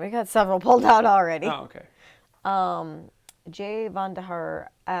questions in. We got several pulled out already. Oh, okay. Jay Vonderhaar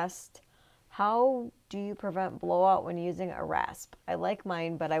asked, how do you prevent blowout when using a rasp? I like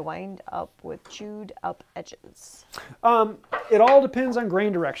mine, but I wind up with chewed up edges. It all depends on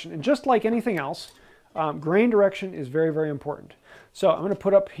grain direction. And just like anything else, grain direction is very, very important. So I'm going to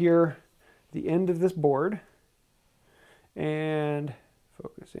put up here the end of this board and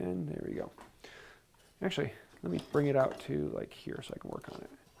focus in. There we go. Actually, let me bring it out to like here so I can work on it.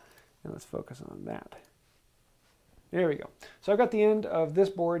 And let's focus on that. There we go. So I've got the end of this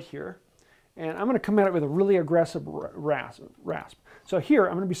board here, and I'm going to come at it with a really aggressive rasp. So here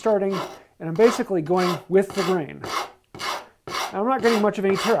I'm going to be starting, and I'm basically going with the grain. Now I'm not getting much of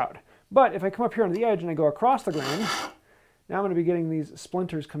any tear out, but if I come up here on the edge and I go across the grain, now I'm going to be getting these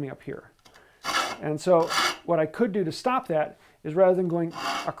splinters coming up here. And so what I could do to stop that is rather than going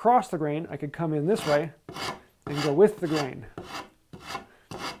across the grain, I could come in this way and go with the grain.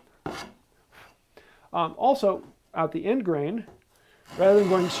 Also, out the end grain, rather than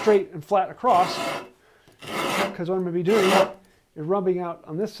going straight and flat across, because what I'm going to be doing is rubbing out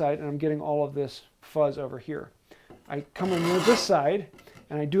on this side and I'm getting all of this fuzz over here. I come in with this side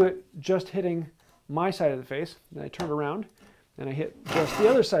and I do it just hitting my side of the face, then I turn it around and I hit just the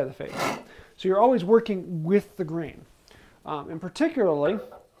other side of the face. So you're always working with the grain. And particularly,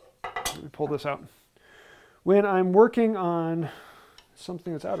 let me pull this out, when I'm working on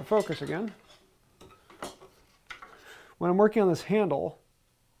something that's out of focus again, when I'm working on this handle,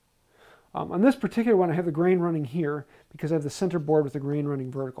 on this particular one I have the grain running here because I have the center board with the grain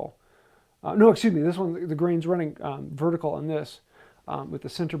running vertical. No, excuse me, this one the grain's running vertical on this with the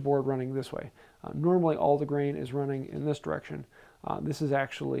center board running this way. Normally all the grain is running in this direction. This is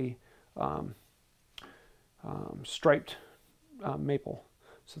actually striped maple,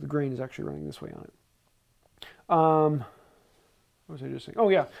 so the grain is actually running this way on it. What was I just saying? Oh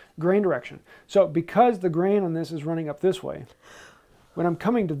yeah, grain direction. So because the grain on this is running up this way, when I'm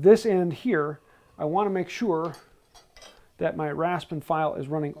coming to this end here, I want to make sure that my rasp and file is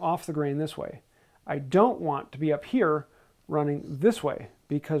running off the grain this way. I don't want to be up here running this way,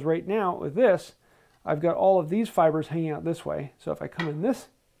 because right now with this, I've got all of these fibers hanging out this way. So if I come in this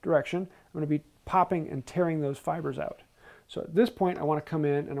direction, I'm going to be popping and tearing those fibers out. So at this point, I want to come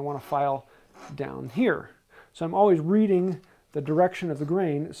in and I want to file down here. So I'm always reading the direction of the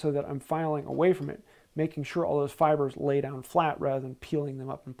grain so that I'm filing away from it, making sure all those fibers lay down flat rather than peeling them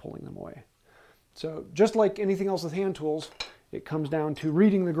up and pulling them away. So just like anything else with hand tools, it comes down to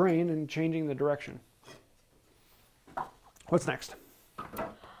reading the grain and changing the direction. What's next?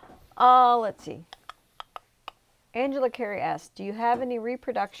 Let's see. Angela Carey asked, do you have any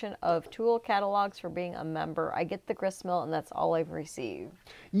reproduction of tool catalogs for being a member? I get the gristmill and that's all I've received.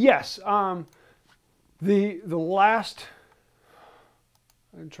 Yes. The last,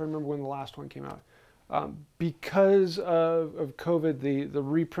 I'm trying to remember when the last one came out. Because of COVID, the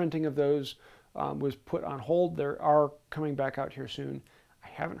reprinting of those was put on hold. They are coming back out here soon. I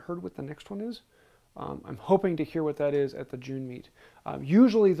haven't heard what the next one is. I'm hoping to hear what that is at the June meet.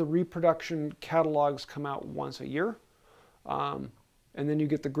 Usually the reproduction catalogs come out once a year, and then you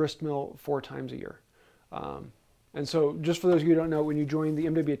get the gristmill 4 times a year. And so just for those of you who don't know, when you join the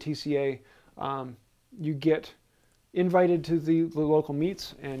MWTCA, you get invited to the local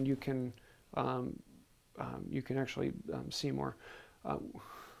meets, and you can actually see more.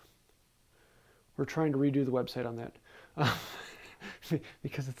 We're trying to redo the website on that.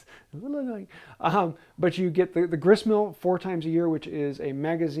 Because it's a little annoying. But you get the gristmill 4 times a year, which is a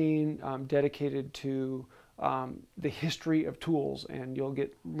magazine dedicated to the history of tools, and you'll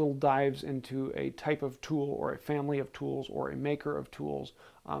get little dives into a type of tool or a family of tools or a maker of tools,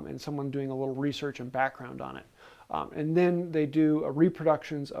 and someone doing a little research and background on it. And then they do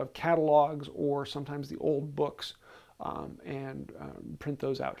reproductions of catalogs or sometimes the old books, and print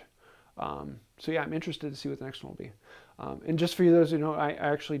those out. So yeah, I'm interested to see what the next one will be. And just for you, those who know, I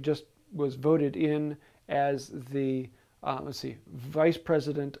actually just was voted in as the, let's see, Vice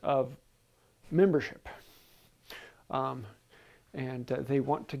President of Membership. And they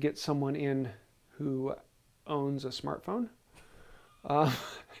want to get someone in who owns a smartphone.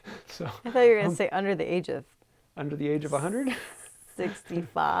 So I thought you were going to say under the age of... Under the age of 100?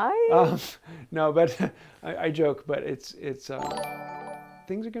 65? No, but I joke, but it's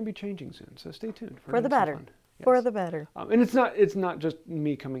things are going to be changing soon, so stay tuned. For the better. Yes. For the better. And it's not just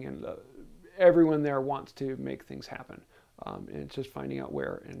me coming in. Everyone there wants to make things happen. And it's just finding out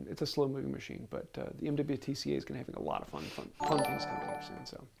where, and it's a slow-moving machine, but the MWTCA is going to be having a lot of fun things coming here soon,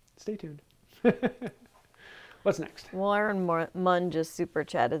 so stay tuned. What's next? Warren Munn just super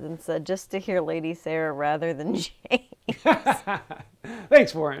chatted and said, just to hear Lady Sarah rather than James.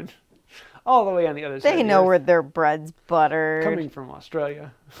 Thanks, Warren. All the way on the other side. They know where their bread's buttered. Coming from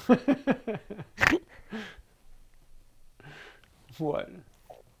Australia. What?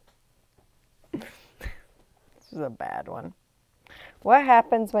 This is a bad one. What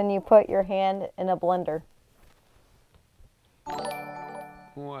happens when you put your hand in a blender?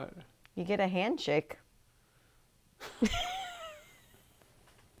 What? You get a handshake.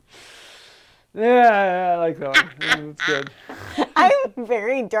 Yeah, I like that one. That's good. I'm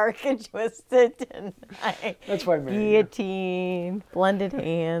very dark and twisted tonight. That's why I married you. Guillotine, blended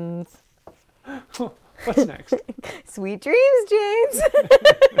hands. What's next? Sweet dreams, James.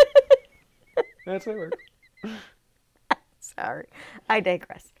 That's how it works. Sorry, I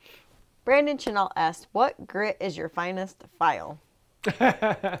digress. Brandon Chanel asked, what grit is your finest file?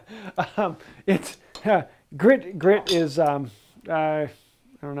 It's grit is I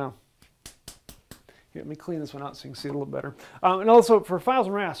don't know. Here, let me clean this one out so you can see it a little better. And also for files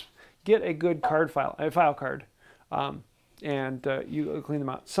and rasps, get a good file card, and you clean them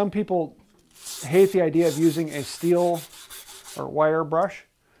out. Some people hate the idea of using a steel or wire brush.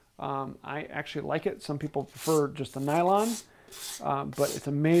 I actually like it. Some people prefer just the nylon, but it's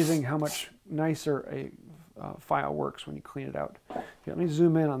amazing how much nicer a file works when you clean it out. Here, let me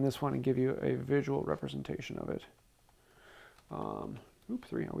zoom in on this one and give you a visual representation of it.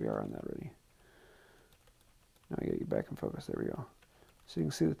 Oops, we are on that already. Now I get you back in focus. There we go. So you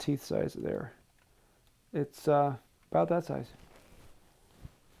can see the teeth size there. It's about that size.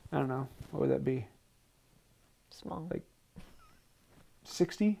 I don't know. What would that be? Small. Like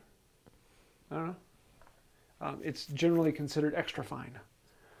 60? I don't know. It's generally considered extra fine.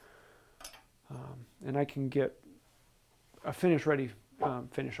 And I can get a finish-ready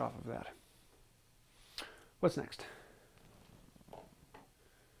finish off of that. What's next?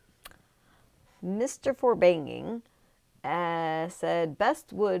 Mr. Forbanging said,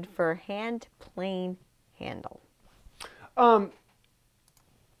 best wood for hand plane handle.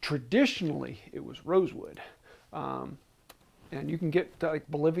 Traditionally, it was rosewood. And you can get like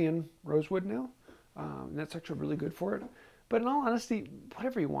Bolivian rosewood now. And that's actually really good for it. But in all honesty,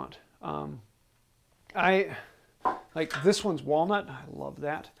 whatever you want. I like this one's walnut. I love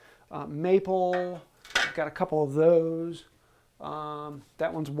that. Maple, I've got a couple of those.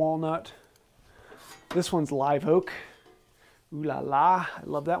 That one's walnut. This one's live oak. Ooh la la, I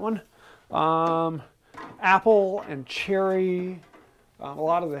love that one. Apple and cherry. A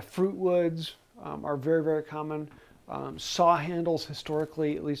lot of the fruit woods are very, very common. Saw handles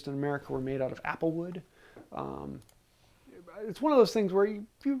historically, at least in America, were made out of apple wood. It's one of those things where you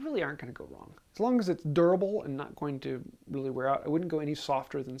really aren't going to go wrong. As long as it's durable and not going to really wear out. I wouldn't go any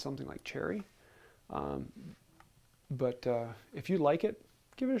softer than something like cherry. But if you like it,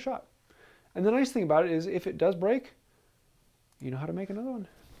 give it a shot. And the nice thing about it is if it does break, you know how to make another one.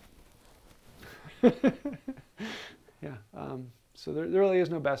 Yeah, so there really is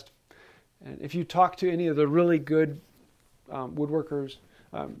no best. And if you talk to any of the really good woodworkers,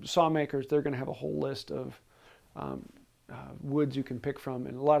 saw makers, they're going to have a whole list of woods you can pick from,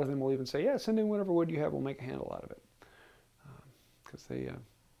 and a lot of them will even say, yeah, send in whatever wood you have, we'll make a handle out of it. Because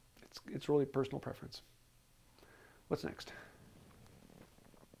it's really personal preference. What's next?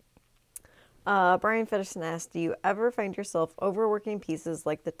 Brian Feddersen asked, do you ever find yourself overworking pieces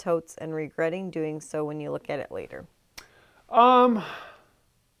like the totes and regretting doing so when you look at it later?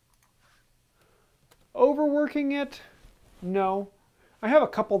 Overworking it? No. I have a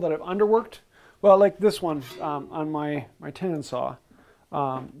couple that I've underworked. Well, like this one on my tenon saw.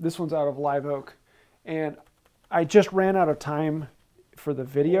 This one's out of live oak. And I just ran out of time for the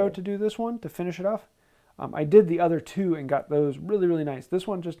video to do this one, to finish it off. I did the other two and got those really, really nice. This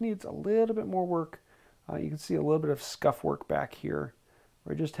one just needs a little bit more work. You can see a little bit of scuff work back here,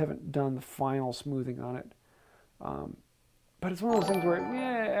 where I just haven't done the final smoothing on it. But it's one of those things where,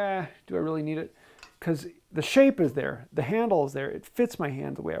 yeah, do I really need it? Because the shape is there, the handle is there, it fits my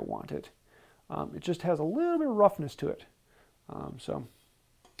hand the way I want it. It just has a little bit of roughness to it. So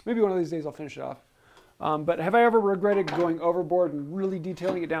maybe one of these days I'll finish it off. But have I ever regretted going overboard and really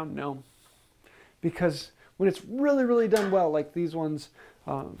detailing it down? No. Because when it's really, really done well, like these ones,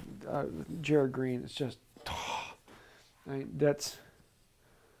 Jared Green, it's just, I mean, that's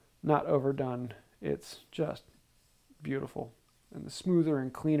not overdone. It's just beautiful. And the smoother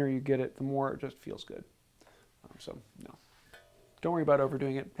and cleaner you get it, the more it just feels good. So, no. Don't worry about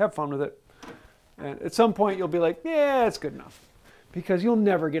overdoing it. Have fun with it. And at some point you'll be like, yeah, it's good enough. Because you'll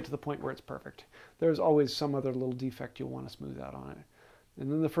never get to the point where it's perfect. There's always some other little defect you'll want to smooth out on it.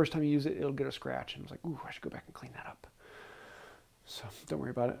 And then the first time you use it, it'll get a scratch. And it's like, ooh, I should go back and clean that up. So don't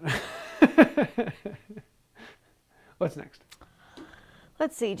worry about it. What's next?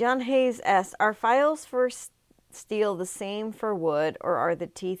 Let's see. John Hayes asks, are files for steel the same for wood, or are the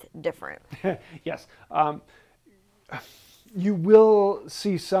teeth different? Yes. You will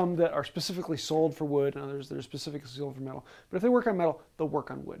see some that are specifically sold for wood and others that are specifically sold for metal. But if they work on metal, they'll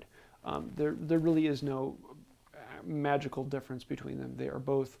work on wood. There really is no magical difference between them. They are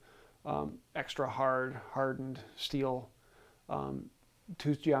both extra hard, hardened steel.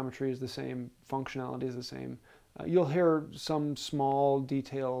 Tooth geometry is the same. Functionality is the same. You'll hear some small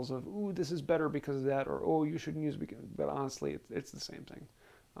details of, ooh, this is better because of that, or, oh, you shouldn't use it because, but honestly, it's the same thing.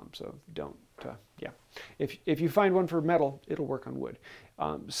 So don't, yeah. If you find one for metal, it'll work on wood.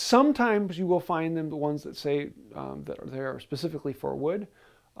 Sometimes you will find them, the ones that say that they are specifically for wood,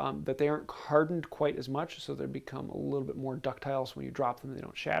 that they aren't hardened quite as much, so they become a little bit more ductile, so when you drop them, they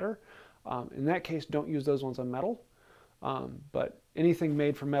don't shatter. In that case, don't use those ones on metal, but anything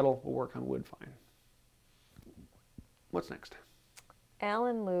made from metal will work on wood fine. What's next?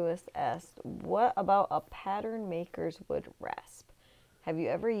 Alan Lewis asked, what about a pattern maker's wood rasp? Have you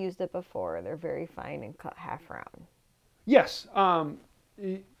ever used it before? They're very fine and cut half round. Yes.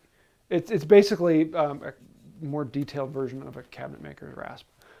 It's basically a more detailed version of a cabinet maker's rasp.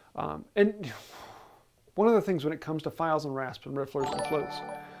 And one of the things when it comes to files and rasps and rifflers and floats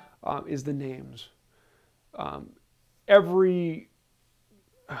is the names. Every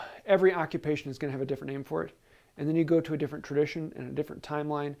occupation is going to have a different name for it. And then you go to a different tradition and a different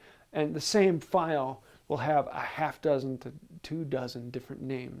timeline, and the same file will have a half dozen to 2 dozen different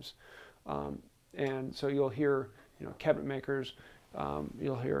names. And so you'll hear, cabinet makers,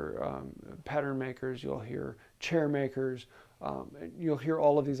 you'll hear pattern makers, you'll hear chair makers, you'll hear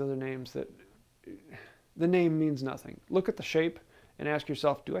all of these other names that the name means nothing. Look at the shape and ask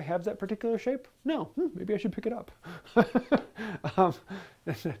yourself, do I have that particular shape? No, maybe I should pick it up.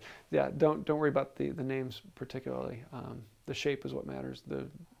 Yeah, don't worry about the names particularly. The shape is what matters. The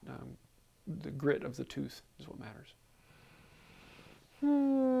grit of the tooth is what matters.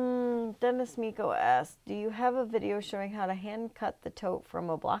 Dennis Miko asked, do you have a video showing how to hand cut the tote from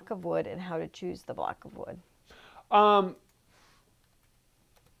a block of wood and how to choose the block of wood?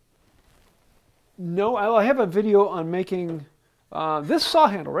 No, I have a video on making this saw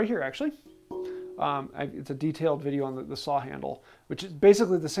handle right here, actually. It's a detailed video on the saw handle, which is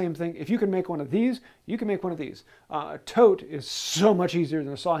basically the same thing. If you can make one of these, you can make one of these. A tote is so much easier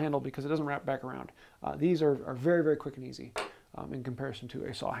than a saw handle because it doesn't wrap back around. These are very, very quick and easy in comparison to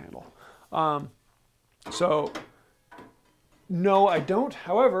a saw handle. So, no, I don't.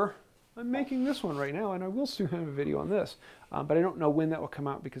 However, I'm making this one right now, and I will soon have a video on this. But I don't know when that will come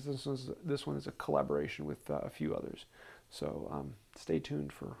out because this one is a collaboration with a few others. So stay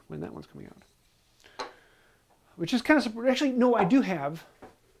tuned for when that one's coming out. Which is kind of, actually, no, I do have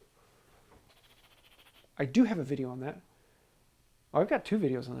a video on that. Oh, I've got 2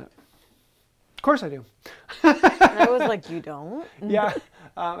 videos on that. Of course I do. I was like, you don't? Yeah,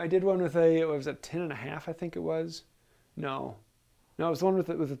 I did one with it was a 10.5, I think it was. No, it was the one with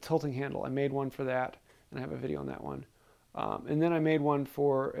the tilting handle. I made one for that, and I have a video on that one. And then I made one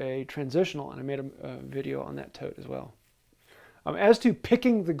for a transitional, and I made a video on that tote as well. As to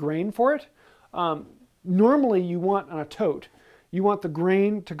picking the grain for it, normally you want on a tote, you want the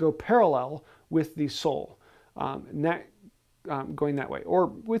grain to go parallel with the sole, and that going that way, or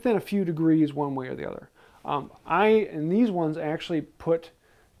within a few degrees one way or the other. In these ones, I actually put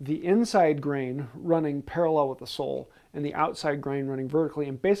the inside grain running parallel with the sole and the outside grain running vertically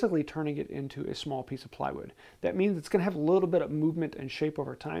and basically turning it into a small piece of plywood. That means it's going to have a little bit of movement and shape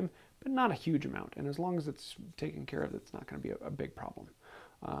over time, but not a huge amount. And as long as it's taken care of, it's not going to be a big problem.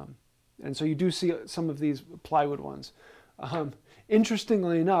 And so you do see some of these plywood ones.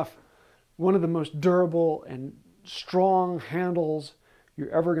 Interestingly enough, one of the most durable and strong handles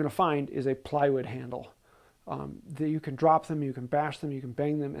you're ever going to find is a plywood handle. That you can drop them, you can bash them, you can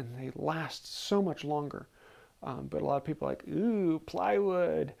bang them, and they last so much longer. But a lot of people are like, ooh,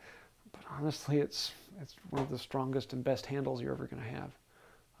 plywood. But honestly, it's one of the strongest and best handles you're ever going to have.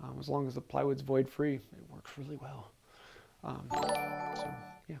 As long as the plywood's void-free, it works really well. So,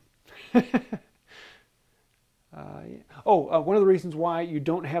 yeah. One of the reasons why you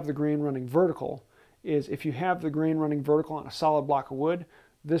don't have the grain running vertical is if you have the grain running vertical on a solid block of wood,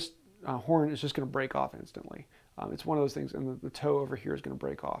 this horn is just going to break off instantly. It's one of those things, and the toe over here is going to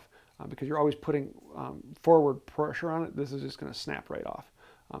break off because you're always putting forward pressure on it. This is just going to snap right off.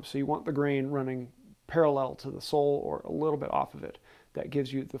 So you want the grain running parallel to the sole or a little bit off of it. That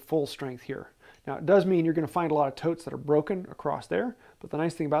gives you the full strength here. Now it does mean you're going to find a lot of totes that are broken across there, but the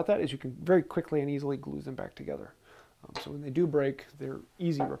nice thing about that is you can very quickly and easily glue them back together. So when they do break, they're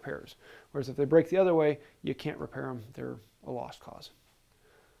easy repairs. Whereas if they break the other way, you can't repair them. They're a lost cause.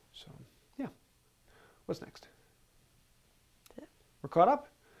 So yeah, what's next? We're caught up?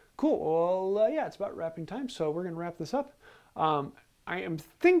 Cool. Well, yeah, it's about wrapping time, so we're going to wrap this up. I am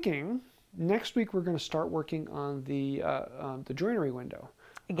thinking next week we're going to start working on the joinery window.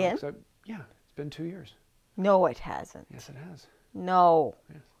 Again? Yeah, it's been 2 years. No, it hasn't. Yes, it has. No.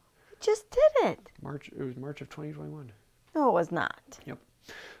 Yes. We just did it. It was March of 2021. No, it was not. Yep.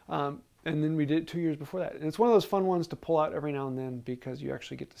 And then we did it 2 years before that. And it's one of those fun ones to pull out every now and then because you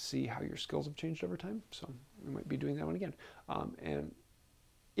actually get to see how your skills have changed over time. So we might be doing that one again. And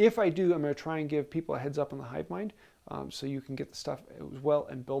if I do, I'm going to try and give people a heads up on the hive mind so you can get the stuff as well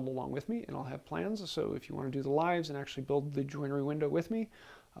and build along with me. And I'll have plans. So if you want to do the lives and actually build the joinery window with me,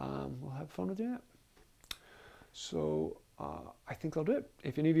 we'll have fun with doing that. So I think that'll do it.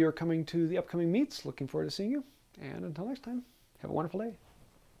 If any of you are coming to the upcoming meets, looking forward to seeing you. And until next time, have a wonderful day.